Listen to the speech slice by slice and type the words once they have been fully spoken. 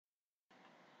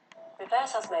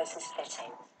Reverse osmosis fitting.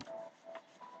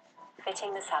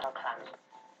 Fitting the saddle clamp.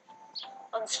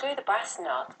 Unscrew the brass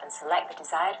nut and select the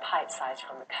desired pipe size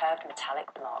from the curved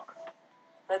metallic block.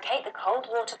 Locate the cold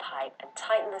water pipe and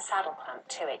tighten the saddle clamp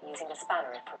to it using a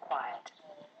spanner if required.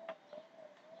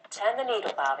 Turn the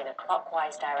needle valve in a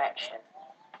clockwise direction.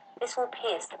 This will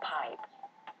pierce the pipe.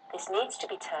 This needs to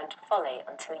be turned fully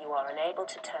until you are unable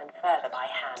to turn further by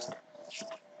hand.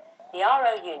 The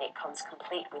RO unit comes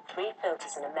complete with 3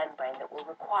 filters and a membrane that will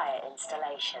require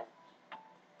installation.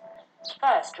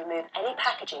 First, remove any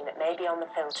packaging that may be on the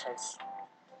filters.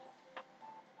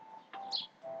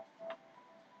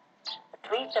 The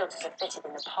 3 filters are fitted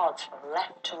in the pods from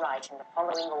left to right in the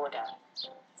following order: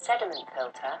 sediment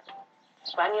filter,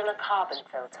 granular carbon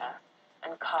filter,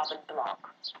 and carbon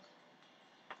block.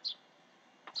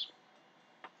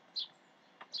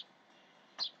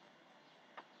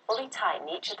 Fully tighten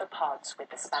each of the pods with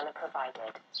the spanner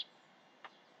provided.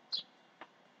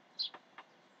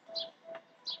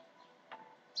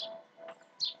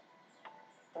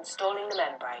 Installing the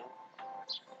membrane.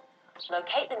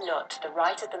 Locate the nut to the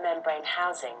right of the membrane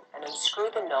housing and unscrew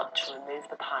the nut to remove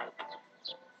the pipe.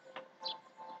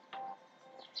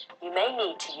 You may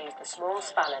need to use the small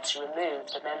spanner to remove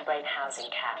the membrane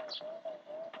housing cap.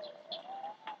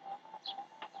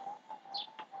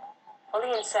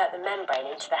 Fully insert the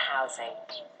membrane into the housing.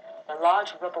 The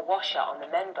large rubber washer on the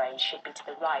membrane should be to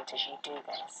the right as you do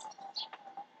this.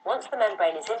 Once the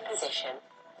membrane is in position,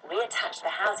 reattach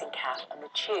the housing cap and the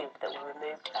tube that were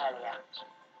removed earlier.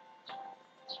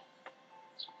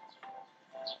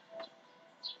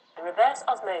 The reverse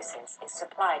osmosis is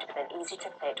supplied with an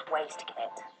easy-to-fit waste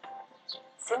kit.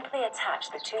 Simply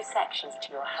attach the 2 sections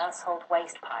to your household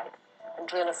waste pipe and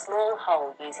drill a small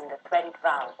hole using the threaded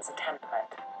valve as a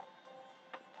template.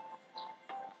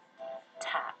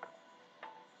 Tap.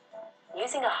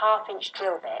 Using a 1/2-inch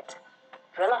drill bit,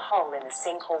 drill a hole in the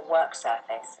sink or work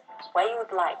surface where you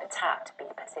would like the tap to be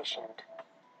positioned.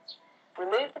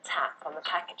 Remove the tap from the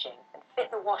packaging and fit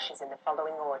the washers in the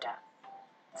following order: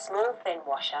 small thin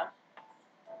washer,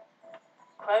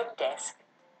 chrome disc,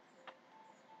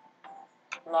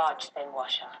 large thin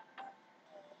washer.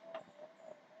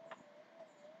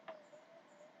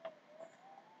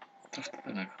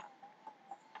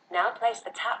 Now place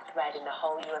the tap thread in the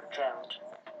hole you have drilled.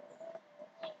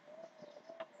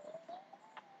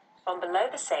 From below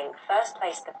the sink, first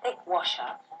place the thick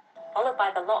washer, followed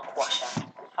by the lock washer,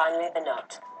 and finally the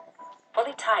nut.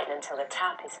 Fully tighten until the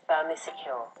tap is firmly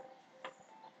secure.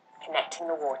 Connecting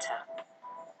the water.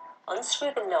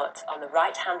 Unscrew the nut on the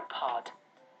right-hand pod.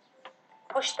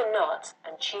 Push the nut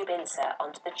and tube insert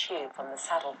onto the tube from the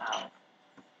saddle valve.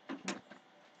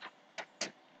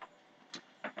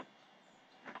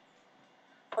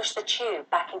 Push the tube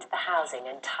back into the housing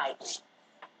and tighten.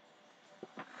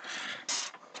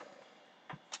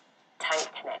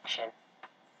 Tank connection.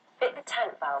 Fit the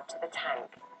tank valve to the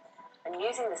tank, and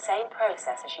using the same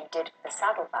process as you did for the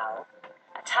saddle valve,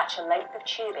 attach a length of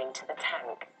tubing to the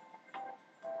tank.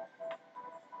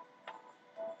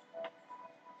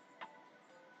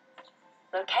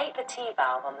 Locate the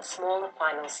T-valve on the smaller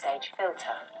final stage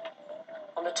filter.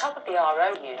 On the top of the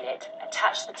RO unit,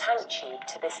 attach the tank tube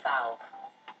to this valve.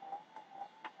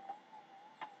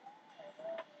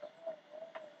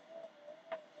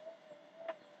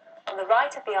 On the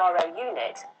right of the RO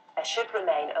unit, there should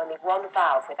remain only 1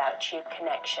 valve without tube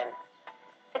connection.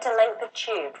 Fit a length of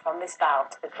tube from this valve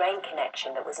to the drain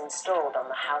connection that was installed on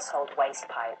the household waste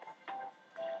pipe.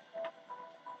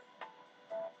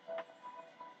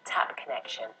 Tap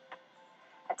connection.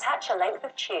 Attach a length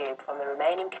of tube from the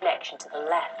remaining connection to the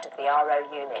left of the RO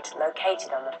unit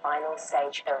located on the final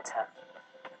stage filter.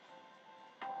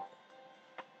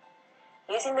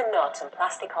 Using the nut and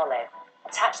plastic olive,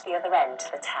 attach the other end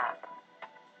to the tap.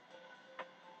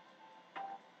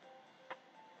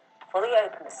 Fully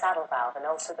open the saddle valve and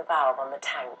also the valve on the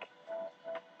tank.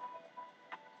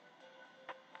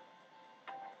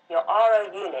 Your RO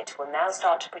unit will now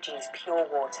start to produce pure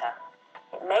water.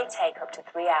 It may take up to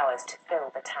 3 hours to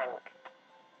fill the tank.